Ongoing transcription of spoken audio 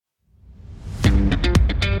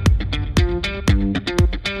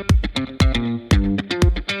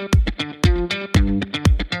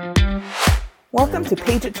Welcome to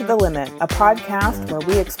Page It to the Limit, a podcast where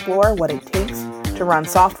we explore what it takes to run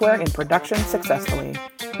software in production successfully.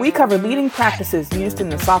 We cover leading practices used in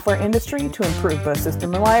the software industry to improve both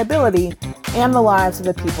system reliability and the lives of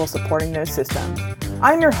the people supporting those systems.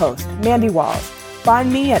 I'm your host, Mandy Walls.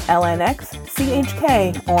 Find me at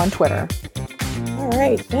LNXCHK on Twitter. All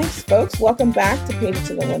right, thanks, folks. Welcome back to Page It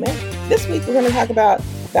to the Limit. This week, we're going to talk about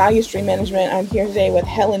value stream management. I'm here today with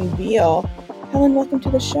Helen Beal. Helen, welcome to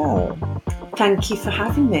the show. Thank you for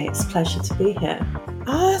having me. It's a pleasure to be here.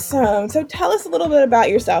 Awesome. So tell us a little bit about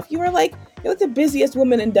yourself. You're the busiest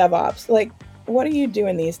woman in DevOps. What are you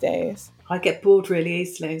doing these days? I get bored really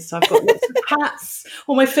easily, so I've got lots of hats,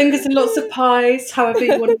 all my fingers in lots of pies, however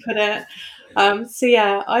you want to put it. I'm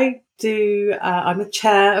a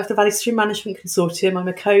chair of the Value Stream Management Consortium. I'm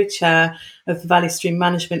a co-chair of the Value Stream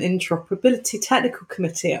Management Interoperability Technical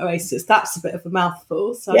Committee at Oasis. That's a bit of a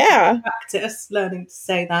mouthful, so I practice learning to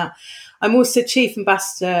say that. I'm also Chief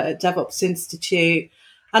Ambassador at DevOps Institute,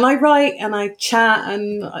 and I write and I chat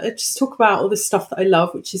and I just talk about all this stuff that I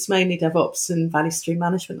love, which is mainly DevOps and Value Stream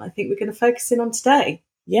Management. I think we're going to focus in on today.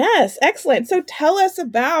 Yes, excellent. So tell us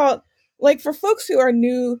about, for folks who are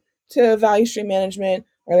new to Value Stream Management,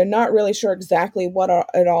 or they're not really sure exactly what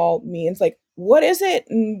it all means, what is it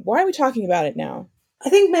and why are we talking about it now? I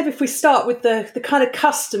think maybe if we start with the kind of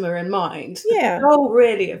customer in mind, the goal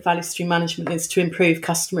really of Value Stream Management is to improve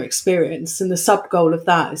customer experience. And the sub-goal of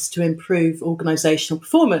that is to improve organisational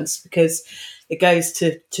performance, because it goes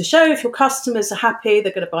to show if your customers are happy,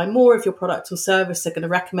 they're going to buy more of your product or service, they're going to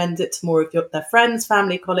recommend it to more of their friends,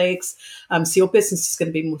 family, colleagues. So your business is going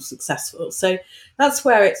to be more successful. So that's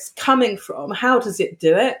where it's coming from. How does it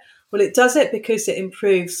do it? Well, it does it because it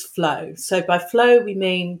improves flow. So by flow, we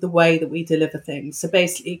mean the way that we deliver things. So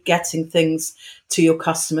basically getting things to your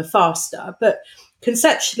customer faster. But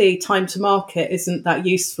conceptually, time to market isn't that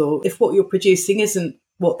useful if what you're producing isn't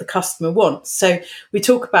what the customer wants. So we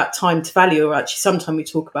talk about time to value, or actually sometimes we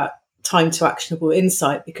talk about time to actionable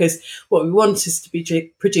insight, because what we want is to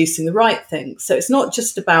be producing the right thing. So it's not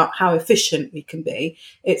just about how efficient we can be,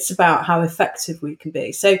 it's about how effective we can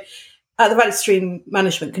be. So at the Value Stream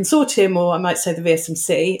Management Consortium, or I might say the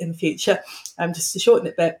VSMC in the future, just to shorten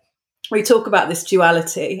it a bit, we talk about this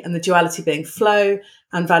duality, and the duality being flow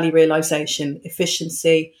and value realization,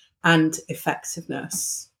 efficiency and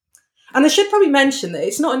effectiveness. And I should probably mention that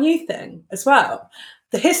it's not a new thing as well.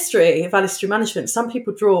 The history of Value Stream Management, some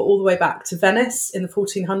people draw all the way back to Venice in the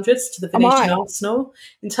 1400s, to the Venetian arsenal,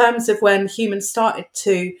 in terms of when humans started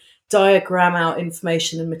to diagram out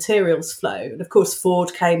information and materials flow. And of course,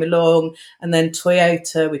 Ford came along, and then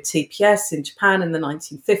Toyota with TPS in Japan in the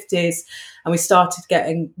 1950s. And we started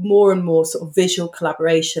getting more and more sort of visual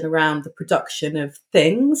collaboration around the production of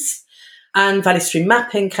things. And value stream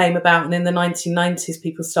mapping came about. And in the 1990s,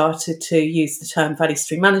 people started to use the term value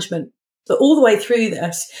stream management. But all the way through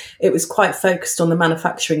this, it was quite focused on the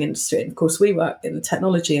manufacturing industry. And of course, we work in the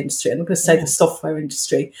technology industry, and I'm going to say the software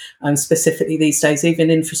industry, and specifically these days,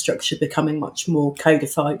 even infrastructure becoming much more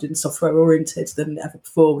codified and software oriented than ever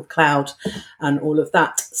before with cloud and all of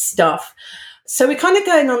that stuff. So we're kind of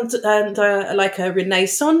going on like a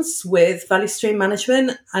renaissance with value stream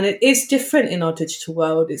management, and it is different in our digital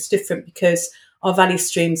world. It's different because our value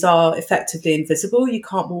streams are effectively invisible. You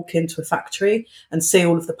can't walk into a factory and see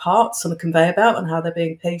all of the parts on a conveyor belt and how they're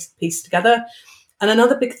being pieced together. And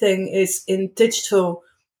another big thing is in digital,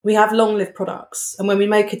 we have long-lived products. And when we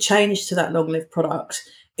make a change to that long-lived product,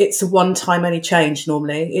 it's a one-time only change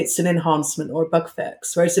normally. It's an enhancement or a bug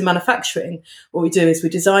fix. Whereas in manufacturing, what we do is we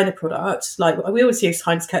design a product. Like we always use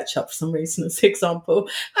Heinz ketchup for some reason as an example.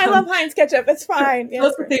 I love Heinz ketchup. It's fine. Yeah,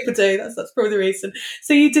 lots of people do. That's probably the reason.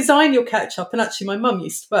 So you design your ketchup. And actually, my mum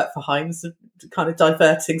used to work for Heinz, kind of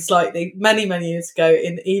diverting slightly, many, many years ago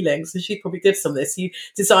in Ealing. So she probably did some of this. You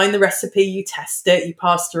design the recipe, you test it, you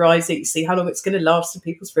pasteurize it, you see how long it's going to last in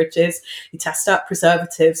people's fridges. You test out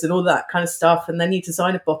preservatives and all that kind of stuff. And then you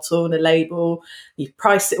design a bottle and a label, you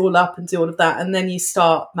price it all up and do all of that, and then you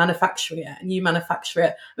start manufacturing it, and you manufacture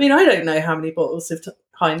it. I mean, I don't know how many bottles of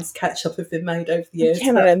Heinz ketchup have been made over the years. I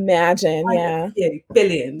cannot imagine,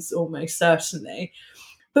 billions almost certainly.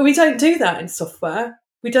 But we don't do that in software.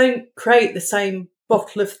 We don't create the same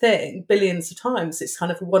bottle of thing billions of times. It's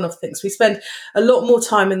kind of a one-off thing. So we spend a lot more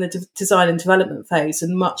time in the design and development phase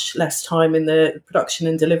and much less time in the production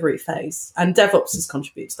and delivery phase. And DevOps has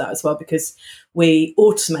contributed to that as well, because we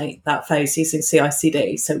automate that phase using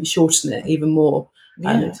CI/CD. So we shorten it even more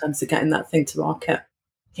in terms of getting that thing to market.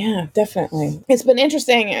 Yeah, definitely. It's been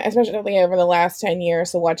interesting, especially over the last 10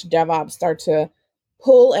 years, to watch DevOps start to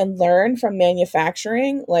pull and learn from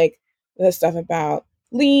manufacturing, like the stuff about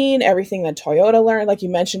lean, everything that Toyota learned, like you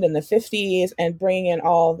mentioned in the 50s, and bringing in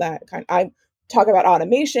all that I talk about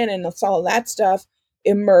automation and all of that stuff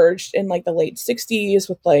emerged in like the late 60s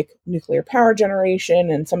with like nuclear power generation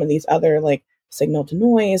and some of these other like signal to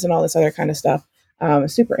noise and all this other kind of stuff.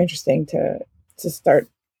 Super interesting to start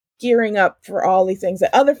gearing up for all these things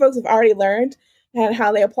that other folks have already learned and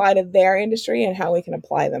how they apply to their industry and how we can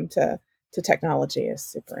apply them to technology is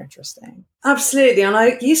super interesting. Absolutely. And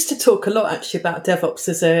I used to talk a lot actually about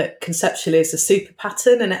DevOps conceptually as a super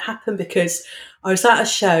pattern. And it happened because I was at a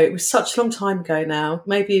show, it was such a long time ago now,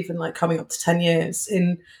 maybe even like coming up to 10 years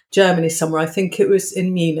in Germany somewhere. I think it was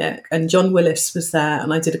in Munich, and John Willis was there,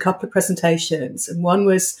 and I did a couple of presentations, and one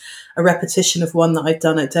was a repetition of one that I'd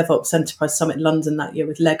done at DevOps Enterprise Summit London that year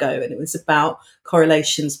with Lego. And it was about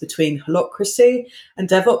correlations between holacracy and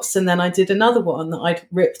DevOps. And then I did another one that I'd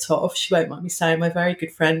ripped off. She won't mind me saying, my very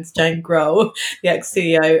good friend, Jane Grohl, the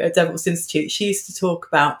ex-CEO at DevOps Institute. She used to talk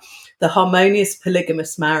about the harmonious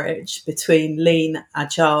polygamous marriage between lean,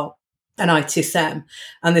 agile, and ITSM,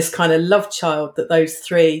 and this kind of love child that those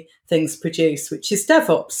three things produce, which is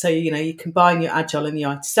DevOps. So, you combine your agile and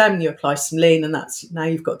your ITSM, you apply some lean, and now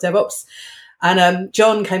you've got DevOps. And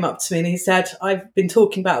John came up to me and he said, I've been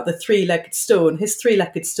talking about the three-legged stool, and his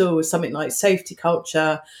three-legged stool was something like safety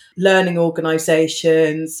culture, learning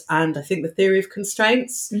organizations, and I think the theory of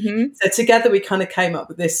constraints. Mm-hmm. So together we kind of came up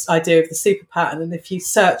with this idea of the super pattern. And if you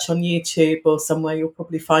search on YouTube or somewhere, you'll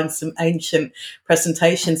probably find some ancient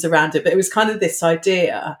presentations around it. But it was kind of this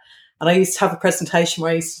idea. And I used to have a presentation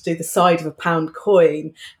where I used to do the side of a pound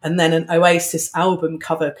coin and then an Oasis album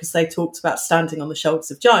cover, because they talked about standing on the shoulders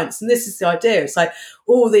of giants. And this is the idea. It's like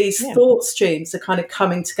all these thought streams are kind of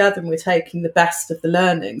coming together, and we're taking the best of the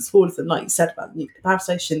learnings, all of them, like you said, about the nuclear power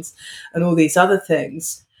stations and all these other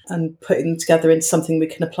things, and putting them together into something we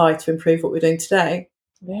can apply to improve what we're doing today.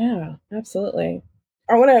 Yeah, absolutely.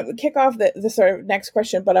 I want to kick off the sort of next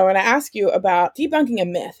question, but I want to ask you about debunking a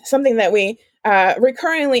myth, something that we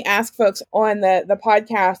recurrently ask folks on the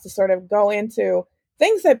podcast to sort of go into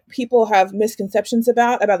things that people have misconceptions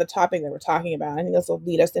about the topic that we're talking about. I think this will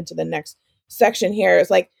lead us into the next section here. It's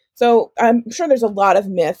like, so I'm sure there's a lot of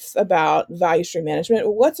myths about value stream management.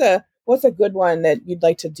 What's a good one that you'd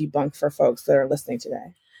like to debunk for folks that are listening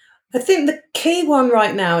today? I think the key one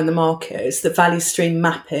right now in the market is that value stream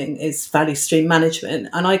mapping is value stream management.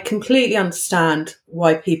 And I completely understand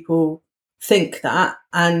why people think that.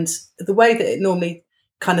 And the way that it normally,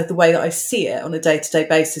 kind of the way that I see it on a day-to-day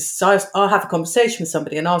basis, so I'll have a conversation with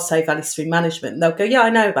somebody and I'll say value stream management. And they'll go, yeah, I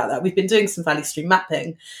know about that. We've been doing some value stream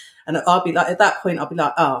mapping. And I'll be like, at that point, I'll be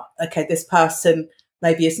like, okay, this person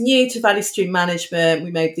maybe is new to value stream management. We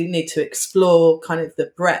maybe need to explore kind of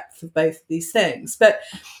the breadth of both of these things. But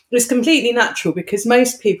it's completely natural, because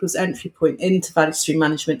most people's entry point into value stream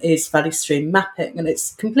management is value stream mapping. And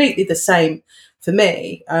it's completely the same for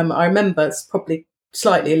me. I remember, it's probably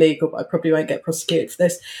slightly illegal, but I probably won't get prosecuted for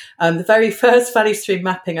this. The very first value stream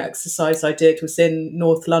mapping exercise I did was in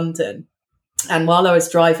North London. And while I was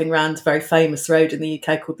driving around a very famous road in the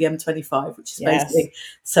UK called the M25, which is basically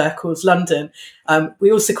circles London,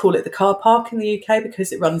 we also call it the car park in the UK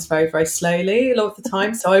because it runs very, very slowly a lot of the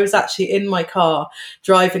time. So I was actually in my car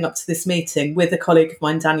driving up to this meeting with a colleague of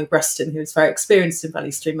mine, Daniel Breston, who was very experienced in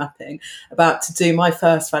value stream mapping, about to do my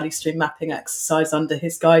first value stream mapping exercise under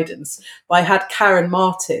his guidance. But I had Karen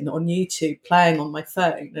Martin on YouTube playing on my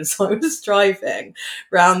phone as I was driving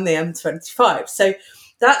around the M25. So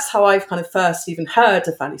that's how I've kind of first even heard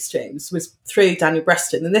of value streams, was through Daniel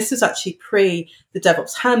Breston. And this was actually pre the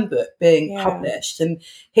DevOps handbook being published. And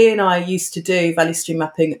he and I used to do value stream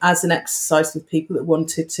mapping as an exercise with people that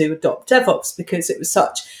wanted to adopt DevOps, because it was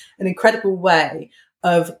such an incredible way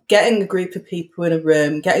of getting a group of people in a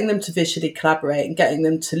room, getting them to visually collaborate and getting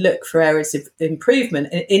them to look for areas of improvement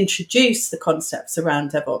and introduce the concepts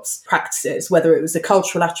around DevOps practices, whether it was a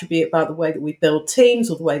cultural attribute about the way that we build teams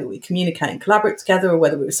or the way that we communicate and collaborate together, or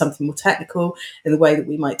whether it was something more technical in the way that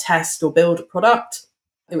we might test or build a product.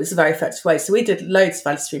 It was a very effective way. So we did loads of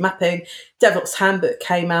value stream mapping. DevOps handbook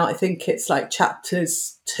came out. I think it's like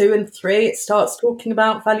chapters 2 and 3. It starts talking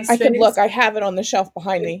about value streams. I can look. I have it on the shelf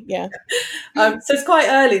behind me. Yeah. So it's quite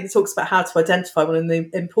early. It talks about how to identify one and the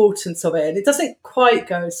importance of it. And it doesn't quite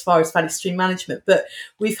go as far as value stream management, but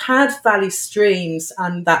we've had value streams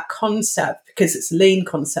and that concept, because it's a lean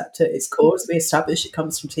concept at its core, as we established. It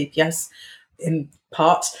comes from TPS in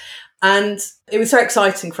part. And it was very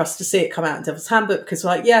exciting for us to see it come out in DevOps Handbook, because we're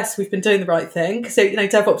like, yes, we've been doing the right thing. So,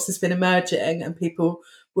 DevOps has been emerging and people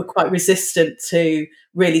were quite resistant to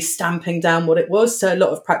really stamping down what it was. So a lot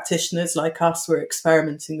of practitioners like us were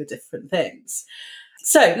experimenting with different things.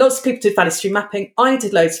 So lots of people did value stream mapping. I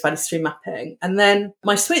did loads of value stream mapping. And then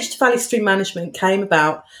my switch to value stream management came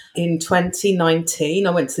about in 2019. I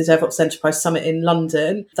went to the DevOps Enterprise Summit in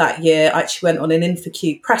London that year. I actually went on an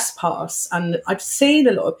InfoQ press pass, and I'd seen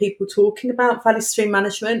a lot of people talking about value stream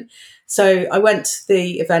management. So I went to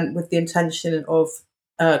the event with the intention of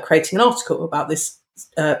creating an article about this,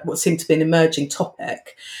 what seemed to be an emerging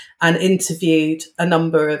topic, and interviewed a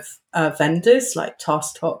number of vendors like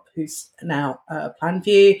TaskTop, who's now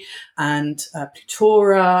PlanView, and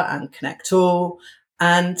Plutora and ConnectAll.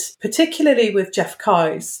 And particularly with Jeff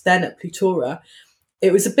Keyes, then at Plutora,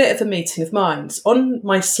 it was a bit of a meeting of minds. On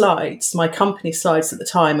my slides, my company slides at the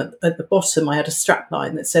time, at the bottom, I had a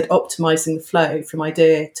strapline that said optimizing the flow from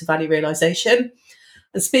idea to value realization.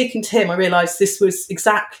 And speaking to him, I realized this was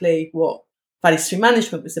exactly what value stream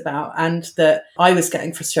management was about, and that I was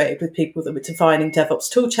getting frustrated with people that were defining DevOps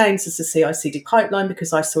tool chains as a CI/CD pipeline,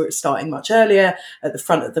 because I saw it starting much earlier at the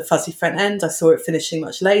front of the fuzzy front end. I saw it finishing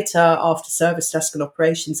much later after service desk and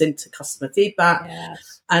operations into customer feedback.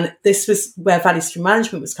 Yes. And this was where value stream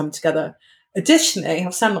management was coming together. Additionally, I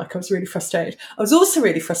sound like I was really frustrated. I was also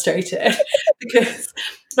really frustrated because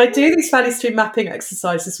I do these value stream mapping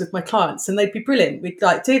exercises with my clients, and they'd be brilliant. We'd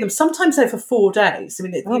do them sometimes over 4 days. I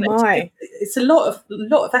mean, it's a lot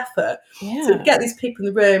of effort. Yeah. So we'd get these people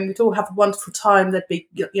in the room. We'd all have a wonderful time. There'd be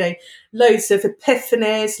loads of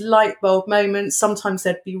epiphanies, light bulb moments. Sometimes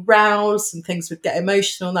there'd be rows and things would get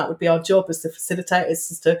emotional. And that would be our job as the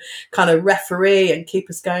facilitators, is to kind of referee and keep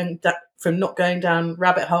us going from not going down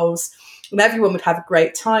rabbit holes. And everyone would have a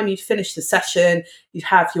great time. You'd finish the session, you'd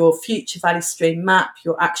have your future value stream map,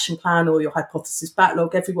 your action plan, or your hypothesis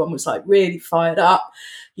backlog. Everyone was really fired up.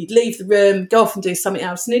 You'd leave the room, go off and do something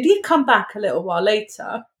else. And you'd come back a little while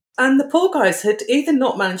later, and the poor guys had either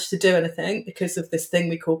not managed to do anything because of this thing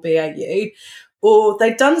we call BAU, or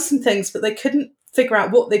they'd done some things, but they couldn't figure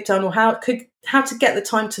out what they'd done or how to get the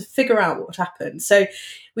time to figure out what happened. So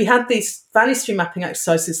we had these value stream mapping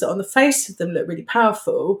exercises that on the face of them looked really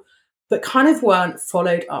powerful, but kind of weren't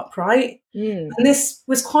followed up right. And this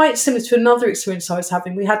was quite similar to another experience I was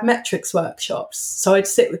having. We had metrics workshops. So I'd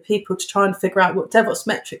sit with people to try and figure out what DevOps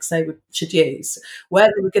metrics they should use, where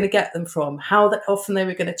they were going to get them from, how often they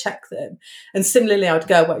were going to check them. And similarly, I'd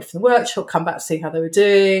go away from the workshop, come back to see how they were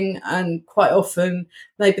doing. And quite often,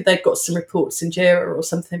 maybe they'd got some reports in Jira or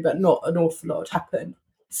something, but not an awful lot had happened.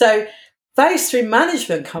 So value stream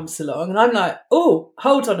management comes along, and I'm like, oh,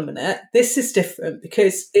 hold on a minute. This is different,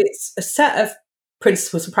 because it's a set of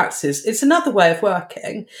principles and practices. It's another way of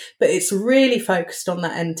working, but it's really focused on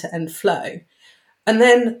that end-to-end flow. And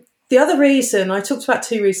then the other reason, I talked about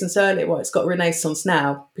 2 reasons earlier why it's got a renaissance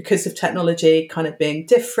now, because of technology kind of being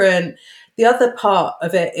different. The other part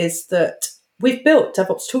of it is that we've built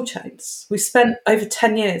DevOps tool chains. We've spent over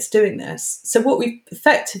 10 years doing this. So what we've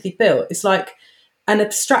effectively built is an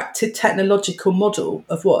abstracted technological model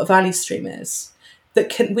of what a value stream is,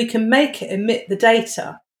 that we can make it emit the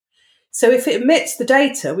data. So if it emits the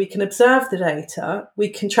data, we can observe the data, we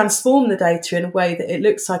can transform the data in a way that it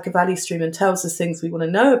looks like a value stream and tells us things we want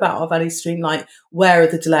to know about our value stream, like where are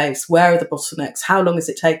the delays, where are the bottlenecks, how long is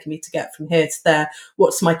it taking me to get from here to there,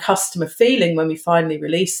 what's my customer feeling when we finally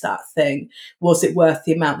release that thing, was it worth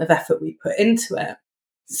the amount of effort we put into it?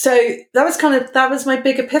 So that was my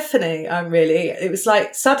big epiphany, really. It was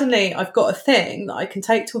suddenly I've got a thing that I can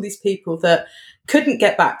take to all these people that couldn't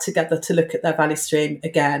get back together to look at their value stream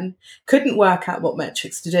again, couldn't work out what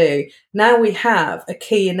metrics to do. Now we have a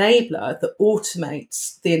key enabler that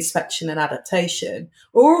automates the inspection and adaptation,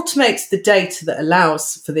 or automates the data that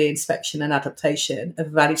allows for the inspection and adaptation of a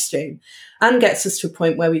value stream, and gets us to a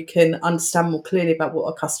point where we can understand more clearly about what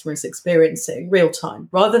our customer is experiencing real time,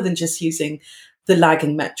 rather than just using the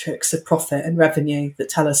lagging metrics of profit and revenue that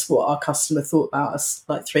tell us what our customer thought about us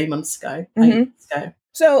 3 months ago, 8 months ago.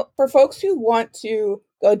 So for folks who want to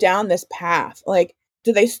go down this path,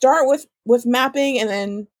 do they start with mapping and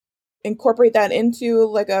then incorporate that into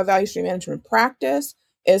a value stream management practice?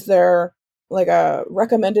 Is there a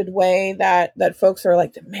recommended way that folks are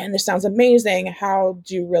man, this sounds amazing. How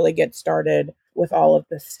do you really get started with all of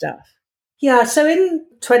this stuff? Yeah, so in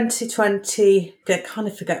 2020, I kind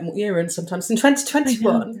of forget what year we're in sometimes. In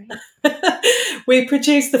 2021, we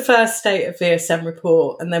produced the first State of VSM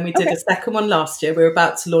report, and then we did a second one last year. We were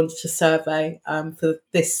about to launch a survey for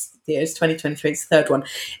this year's 2023, it's the third one.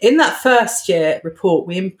 In that first year report,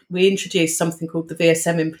 we introduced something called the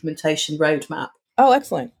VSM implementation roadmap. Oh,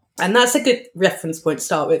 excellent. And that's a good reference point to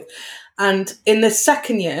start with. And in the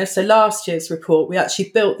second year, so last year's report, we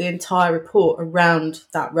actually built the entire report around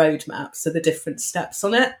that roadmap, so the different steps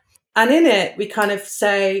on it. And in it, we kind of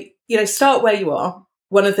say, start where you are.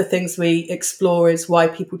 one of the things we explore is why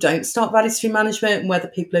people don't start value stream management and whether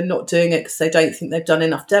people are not doing it because they don't think they've done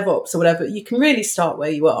enough DevOps or whatever. You can really start where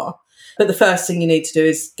you are. But the first thing you need to do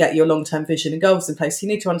is get your long-term vision and goals in place. You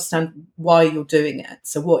need to understand why you're doing it.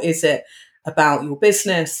 So what is it about your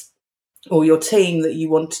business or your team that you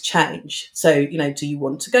want to change? So, do you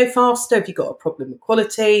want to go faster? Have you got a problem with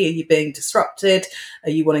quality? Are you being disrupted?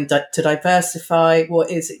 Are you wanting to diversify?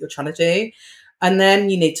 What is it you're trying to do? And then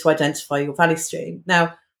you need to identify your value stream.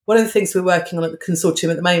 Now, one of the things we're working on at the consortium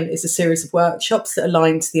at the moment is a series of workshops that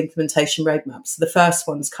align to the implementation roadmap. So the first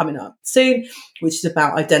one's coming up soon, which is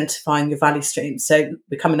about identifying your value stream. So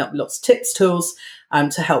we're coming up with lots of tips, tools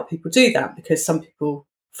to help people do that, because some people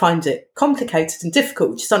find it complicated and difficult,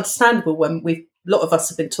 which is understandable when a lot of us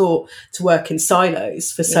have been taught to work in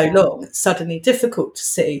silos for so long. It's suddenly difficult to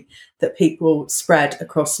see that people spread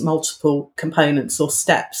across multiple components or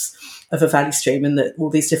steps of a value stream and that all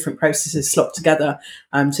these different processes slot together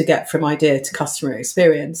to get from idea to customer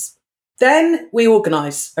experience. Then we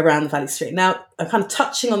organise around the value stream. Now, I'm kind of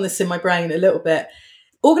touching on this in my brain a little bit.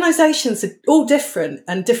 Organisations are all different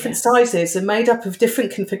and different sizes and made up of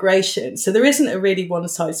different configurations. So there isn't a really one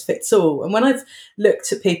size fits all. And when I've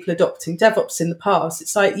looked at people adopting DevOps in the past,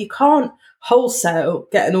 it's like you can't wholesale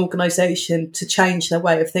get an organisation to change their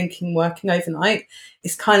way of thinking, working overnight.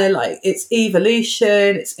 It's kind of like it's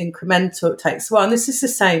evolution, it's incremental, it takes a while. And this is the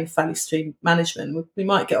same for value stream management. We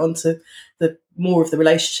might get onto the more of the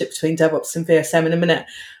relationship between DevOps and VSM in a minute.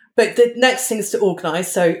 But the next thing is to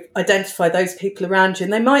organise. So identify those people around you.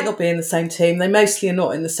 And they might not be in the same team. They mostly are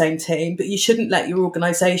not in the same team. But you shouldn't let your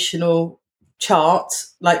organisational chart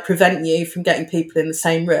prevent you from getting people in the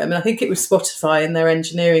same room. And I think it was Spotify in their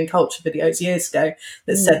engineering culture videos years ago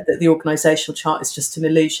that said that the organisational chart is just an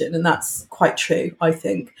illusion. And that's quite true, I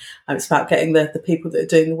think. It's about getting the people that are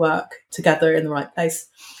doing the work together in the right place.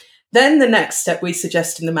 Then the next step we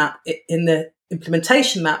suggest in the map, in the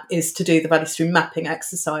implementation map, is to do the value stream mapping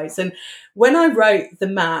exercise. And when I wrote the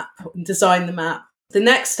map and designed the map, the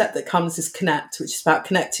next step that comes is connect, which is about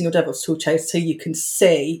connecting your DevOps tool chain so you can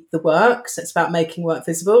see the work. So it's about making work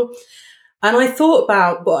visible. And I thought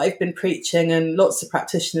about what I've been preaching, and lots of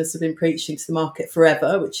practitioners have been preaching to the market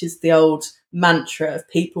forever, which is the old mantra of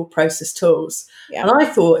people, process, tools. Yeah. And I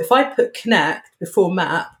thought if I put connect before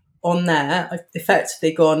map on there, I've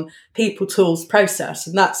effectively gone people, tools, process,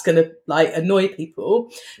 and that's going to annoy people.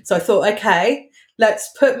 So I thought, okay,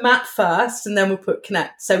 let's put map first and then we'll put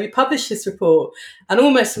connect. So we published this report, and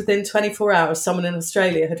almost within 24 hours, someone in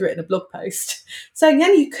Australia had written a blog post saying,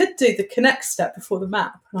 yeah, you could do the connect step before the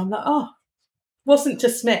map. And I'm like, oh, wasn't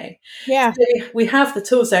just me. Yeah. So we have the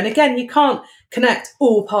tools there. And again, you can't connect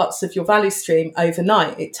all parts of your value stream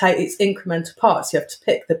overnight. It's incremental parts. You have to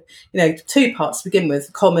pick the two parts to begin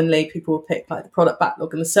with. Commonly, people will pick the product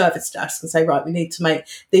backlog and the service desk and say, right, we need to make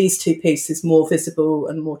these two pieces more visible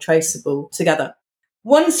and more traceable together.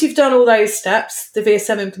 Once you've done all those steps, the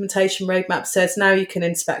VSM implementation roadmap says now you can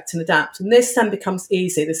inspect and adapt. And this then becomes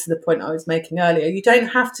easy. This is the point I was making earlier. You don't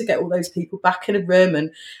have to get all those people back in a room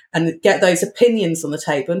and get those opinions on the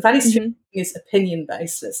table. And value stream is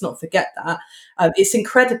opinion-based. Let's not forget that. It's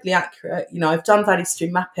incredibly accurate. I've done value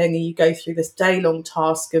stream mapping, and you go through this day-long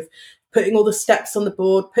task of putting all the steps on the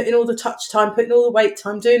board, putting all the touch time, putting all the wait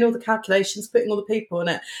time, doing all the calculations, putting all the people in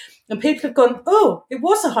it. And people have gone, oh, it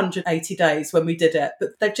was 180 days when we did it,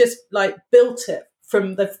 but they've just built it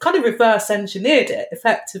they've kind of reverse engineered it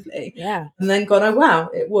effectively. Yeah. And then gone, oh, wow,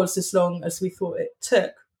 it was as long as we thought it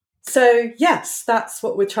took. So yes, that's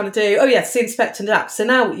what we're trying to do. Oh yes, the inspect and adapt. So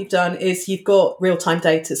now what you've done is you've got real-time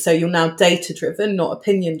data. So you're now data-driven, not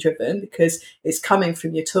opinion-driven, because it's coming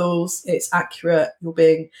from your tools, it's accurate,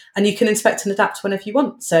 and you can inspect and adapt whenever you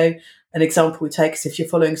want. So an example we take is if you're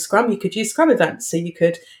following Scrum, you could use Scrum events. So you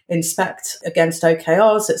could inspect against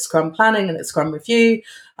OKRs at Scrum planning and at Scrum review,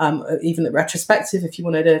 even at retrospective if you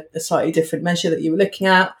wanted a slightly different measure that you were looking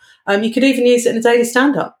at. You could even use it in a daily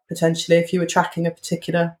stand-up, potentially, if you were tracking a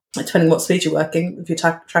particular, depending on what speed you're working, if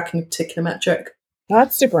you're tracking a particular metric.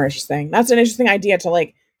 That's super interesting. That's an interesting idea to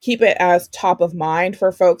keep it as top of mind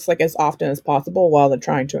for folks as often as possible while they're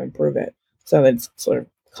trying to improve it. So that it's sort of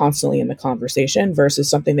constantly in the conversation versus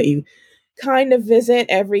something that you kind of visit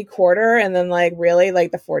every quarter. And then really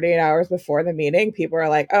the 48 hours before the meeting, people are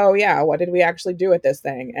like, oh yeah, what did we actually do with this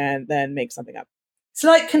thing? And then make something up.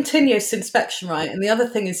 It's continuous inspection, right? And the other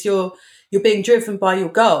thing is you're being driven by your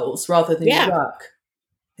goals rather than your work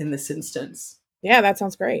in this instance. Yeah, that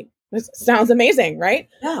sounds great. This sounds amazing, right?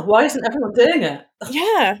 Yeah. Why isn't everyone doing it?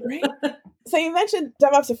 Yeah, right. So you mentioned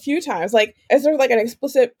DevOps a few times. Is there an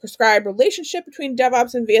explicit prescribed relationship between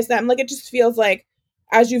DevOps and VSM? It just feels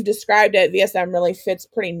as you've described it, VSM really fits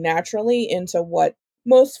pretty naturally into what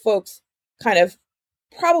most folks kind of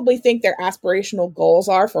probably think their aspirational goals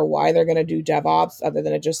are for why they're going to do DevOps, other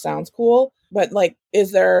than it just sounds cool. But like,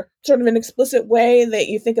 is there sort of an explicit way that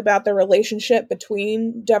you think about the relationship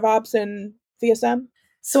between DevOps and VSM?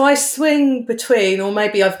 So I swing between, or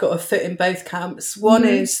maybe I've got a foot in both camps. One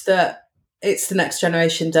is that it's the next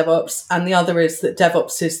generation DevOps, and the other is that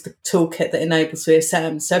DevOps is the toolkit that enables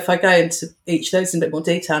VSM. So if I go into each of those in a bit more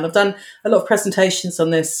detail, and I've done a lot of presentations on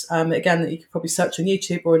this, again, that you could probably search on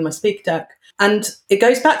YouTube or in my speaker deck. And it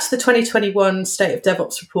goes back to the 2021 State of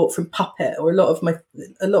DevOps report from Puppet, or a lot of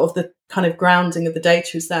the kind of grounding of the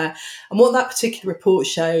data is there. And what that particular report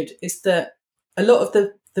showed is that a lot of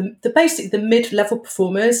the mid-level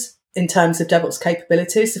performers in terms of DevOps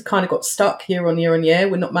capabilities have kind of got stuck year on year on year.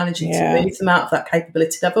 We're not managing to move them out of that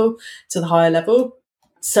capability level to the higher level.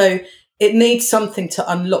 So it needs something to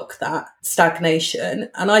unlock that stagnation.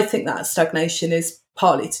 And I think that stagnation is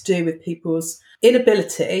partly to do with people's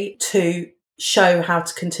inability to show how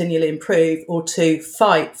to continually improve, or to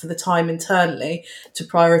fight for the time internally to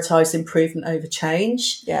prioritise improvement over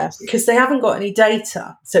change. Yes. Because they haven't got any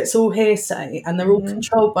data. So it's all hearsay, and they're all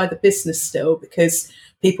controlled by the business still, because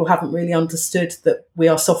people haven't really understood that we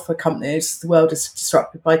are software companies. The world is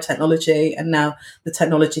disrupted by technology, and now the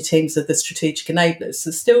technology teams are the strategic enablers.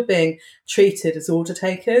 So still being treated as order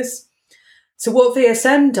takers. So what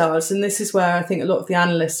VSM does, and this is where I think a lot of the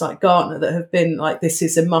analysts like Gartner that have been like, this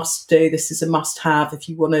is a must do, this is a must have. If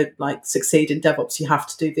you want to like succeed in DevOps, you have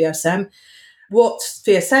to do VSM. What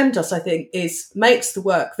VSM does, I think, is makes the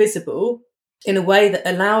work visible in a way that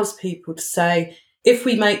allows people to say, if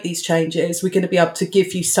we make these changes, we're going to be able to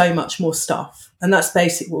give you so much more stuff. And that's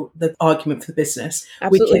basically the argument for the business.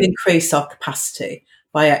 Absolutely. We can increase our capacity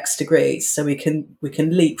by X degrees, so we can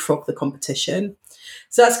leapfrog the competition.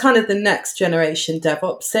 So that's kind of the next generation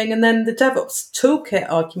DevOps thing. And then the DevOps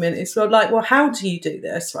toolkit argument is well, how do you do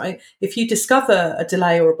this, right? If you discover a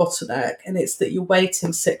delay or a bottleneck, and it's that you're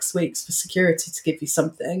waiting 6 weeks for security to give you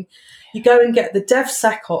something, you go and get the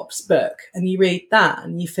DevSecOps book and you read that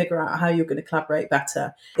and you figure out how you're going to collaborate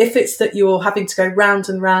better. If it's that you're having to go round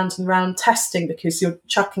and round and round testing because you're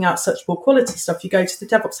chucking out such poor quality stuff, you go to the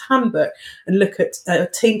DevOps handbook and look at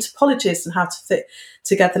team topologies and how to fit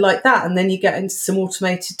together like that. And then you get into some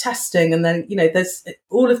automated testing. And then, there's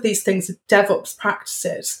all of these things of DevOps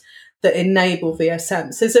practices that enable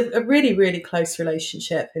VSM. So there's a really, really close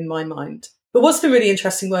relationship in my mind. But what's been really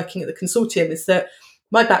interesting working at the consortium is that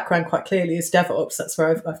my background quite clearly is DevOps. That's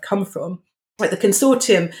where I've come from. But the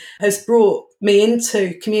consortium has brought me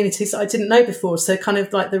into communities that I didn't know before. So kind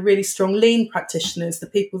of like the really strong lean practitioners, the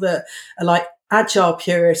people that are like agile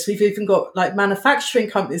purists. We've even got like manufacturing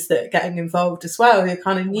companies that are getting involved as well, who are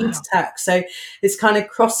kind of new to tech. So it's kind of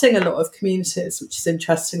crossing a lot of communities, which is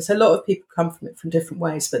interesting. So a lot of people come from it from different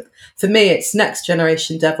ways. But for me, it's next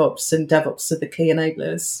generation DevOps, and DevOps are the key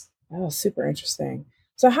enablers. Oh, super interesting.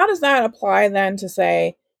 So how does that apply then to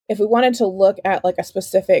say, if we wanted to look at like a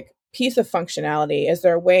specific piece of functionality, is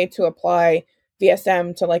there a way to apply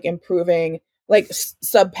VSM to like improving like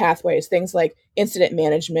sub pathways, things like incident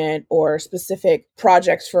management or specific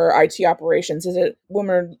projects for IT operations? Is it, when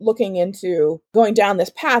we're looking into going down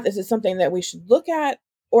this path, is it something that we should look at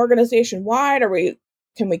organization wide, or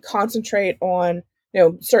can we concentrate on,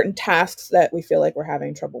 certain tasks that we feel like we're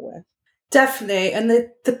having trouble with? Definitely. And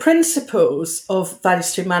the principles of value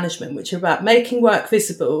stream management, which are about making work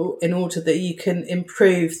visible in order that you can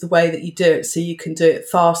improve the way that you do it, so you can do it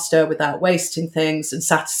faster without wasting things and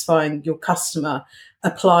satisfying your customer,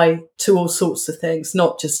 apply to all sorts of things,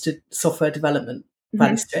 not just to software development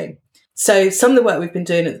value stream. So some of the work we've been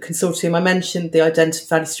doing at the consortium, I mentioned the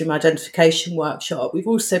value stream identification workshop. We've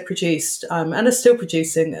also produced and are still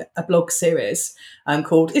producing a blog series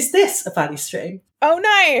called "Is This a Value Stream?" Oh,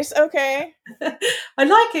 nice. Okay. I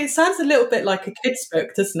like it. It sounds a little bit like a kid's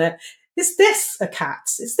book, doesn't it? Is this a cat?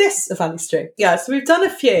 Is this a value stream? Yeah, so we've done a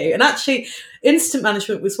few. And actually, incident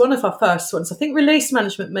management was one of our first ones. I think release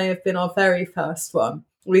management may have been our very first one.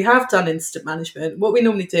 We have done incident management. What we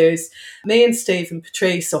normally do is me and Steve and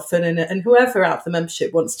Patrice often, and whoever out of the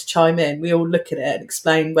membership wants to chime in, we all look at it and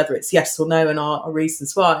explain whether it's yes or no and our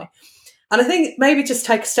reasons why. And I think maybe just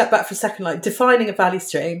take a step back for a second, like defining a value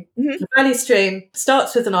stream. A value stream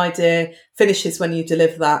starts with an idea, finishes when you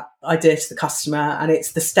deliver that idea to the customer, and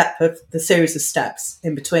it's the series of steps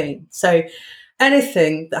in between. So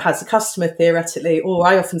anything that has a customer theoretically, or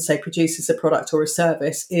I often say produces a product or a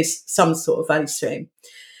service, is some sort of value stream.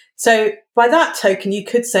 So by that token, you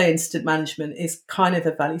could say incident management is kind of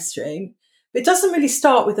a value stream. But it doesn't really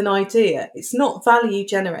start with an idea. It's not value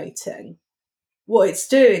generating. What it's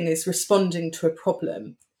doing is responding to a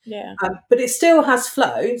problem. Yeah. But it still has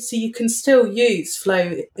flow, so you can still use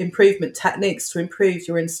flow improvement techniques to improve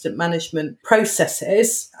your incident management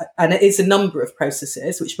processes. And it is a number of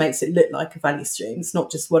processes, which makes it look like a value stream. It's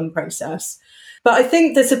not just one process. But I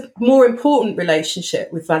think there's a more important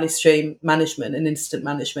relationship with value stream management and incident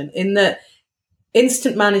management, in that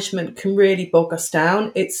incident management can really bog us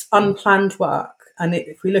down. It's unplanned work. And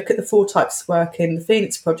if we look at the 4 types of work in the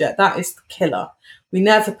Phoenix Project, that is the killer. We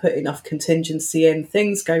never put enough contingency in.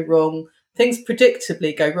 Things go wrong. Things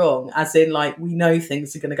predictably go wrong, as in, like, we know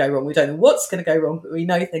things are going to go wrong. We don't know what's going to go wrong, but we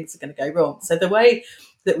know things are going to go wrong. So the way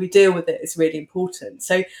that we deal with it is really important.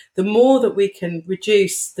 So the more that we can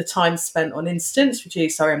reduce the time spent on incidents,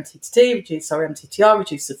 reduce our MTTD, reduce our MTTR,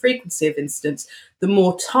 reduce the frequency of incidents, the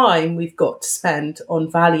more time we've got to spend on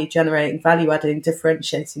value generating, value adding,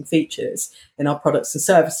 differentiating features in our products and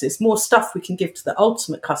services, more stuff we can give to the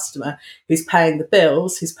ultimate customer who's paying the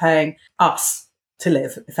bills, who's paying us to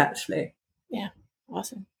live effectively. Yeah,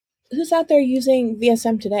 awesome. Who's out there using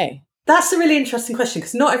VSM today? That's a really interesting question,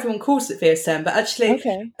 because not everyone calls it VSM, but actually,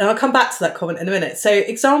 and I'll come back to that comment in a minute. So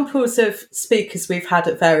examples of speakers we've had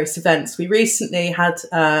at various events. We recently had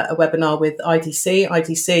a webinar with IDC.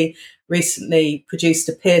 IDC recently produced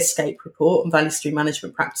a Peerscape report on value stream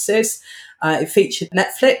management practices. It featured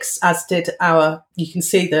Netflix, as did you can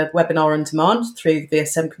see the webinar on demand through the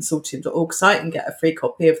vsmconsortium.org site and get a free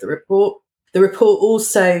copy of the report. The report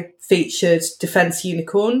also featured Defence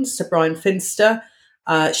Unicorns, so Brian Finster,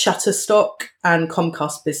 Shutterstock and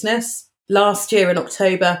Comcast Business. Last year in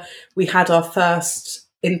October, we had our first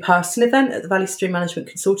in-person event at the Value Stream Management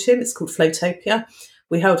Consortium. It's called Flowtopia.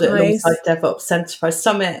 We held it alongside DevOps Enterprise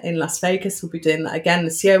Summit in Las Vegas. We'll be doing that again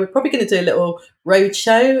this year. We're probably going to do a little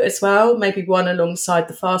roadshow as well, maybe one alongside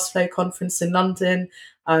the Fast Flow conference in London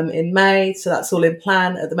in May. So that's all in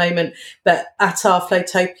plan at the moment. But at our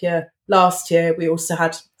Flowtopia last year, we also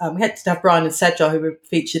had we had to have Brian and Sedjar, who were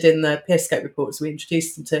featured in the Peerscape report, so we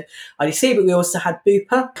introduced them to IDC, but we also had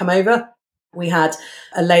Bupa come over. We had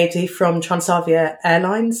a lady from Transavia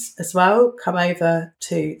Airlines as well come over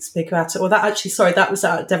to speak about it. Or that was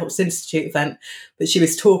at a DevOps Institute event, but she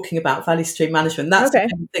was talking about value stream management. That's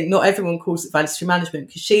the thing. Not everyone calls it value stream management,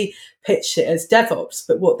 because she pitched it as DevOps,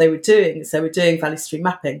 but what they were doing is they were doing value stream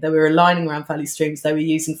mapping. They were aligning around value streams. They were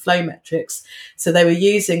using flow metrics. So they were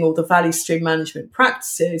using all the value stream management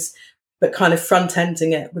practices, but kind of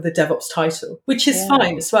front-ending it with a DevOps title, which is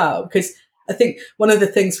fine as well, because I think one of the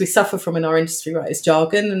things we suffer from in our industry, right, is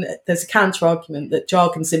jargon. And there's a counter argument that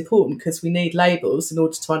jargon's important because we need labels in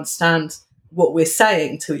order to understand what we're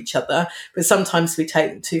saying to each other. But sometimes we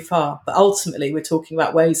take them too far. But ultimately, we're talking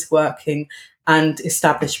about ways of working and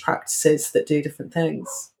established practices that do different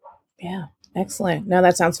things. Yeah, excellent. No,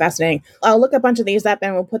 that sounds fascinating. I'll look a bunch of these up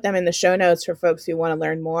and we'll put them in the show notes for folks who want to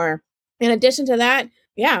learn more. In addition to that,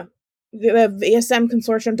 the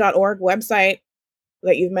vsmconsortium.org website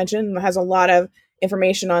that you've mentioned has a lot of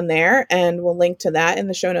information on there, and we'll link to that in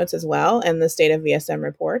the show notes as well, and the State of VSM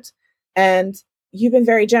report. And you've been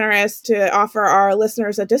very generous to offer our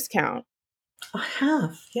listeners a discount. I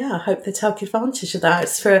have, I hope they take advantage of that.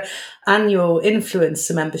 It's for annual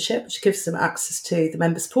influencer membership, which gives them access to the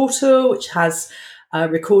members portal, which has a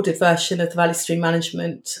recorded version of the Value Stream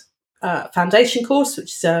Management foundation course,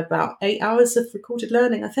 which is about 8 hours of recorded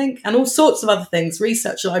learning, I think, and all sorts of other things,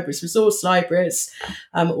 research libraries, resource libraries,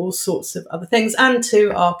 all sorts of other things, and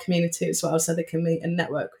to our community as well, so they can meet and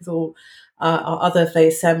network with all our other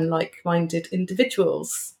VSM like-minded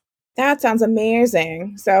individuals. That sounds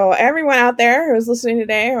amazing. So everyone out there who's listening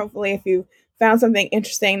today, hopefully if you found something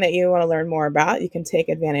interesting that you want to learn more about, you can take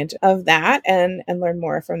advantage of that and learn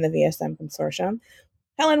more from the VSM Consortium.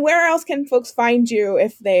 Helen, where else can folks find you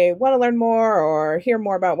if they want to learn more or hear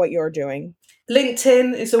more about what you're doing?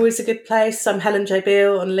 LinkedIn is always a good place. I'm Helen J.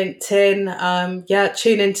 Beal on LinkedIn.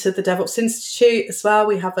 Tune into the DevOps Institute as well.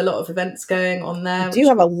 We have a lot of events going on there. You do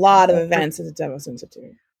have a lot of events at the DevOps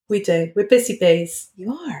Institute. We do. We're busy bees.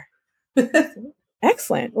 You are.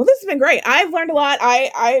 Excellent. Well, this has been great. I've learned a lot.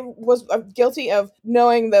 I was guilty of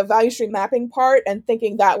knowing the value stream mapping part and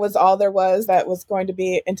thinking that was all there was that was going to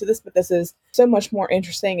be into this, but this is so much more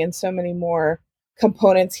interesting and so many more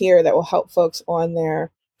components here that will help folks on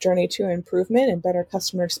their journey to improvement and better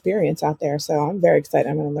customer experience out there. So I'm very excited.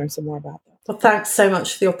 I'm going to learn some more about that. Well, thanks so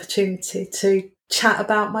much for the opportunity to chat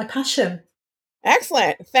about my passion.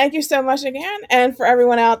 Excellent. Thank you so much again. And for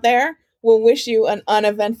everyone out there, we'll wish you an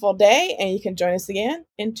uneventful day, and you can join us again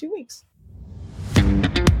in 2 weeks.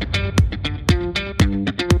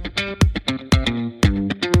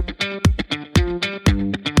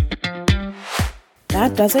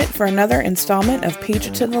 That does it for another installment of Page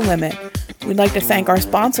It to the Limit. We'd like to thank our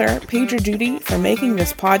sponsor, PagerDuty, for making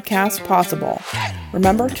this podcast possible.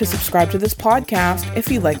 Remember to subscribe to this podcast if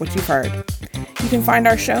you like what you've heard. You can find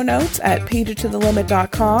our show notes at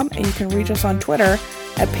pageittothelimit.com, and you can reach us on Twitter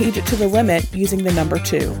at pageittothelimit using the number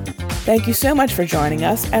 2. Thank you so much for joining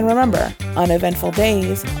us, and remember, uneventful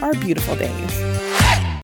days are beautiful days.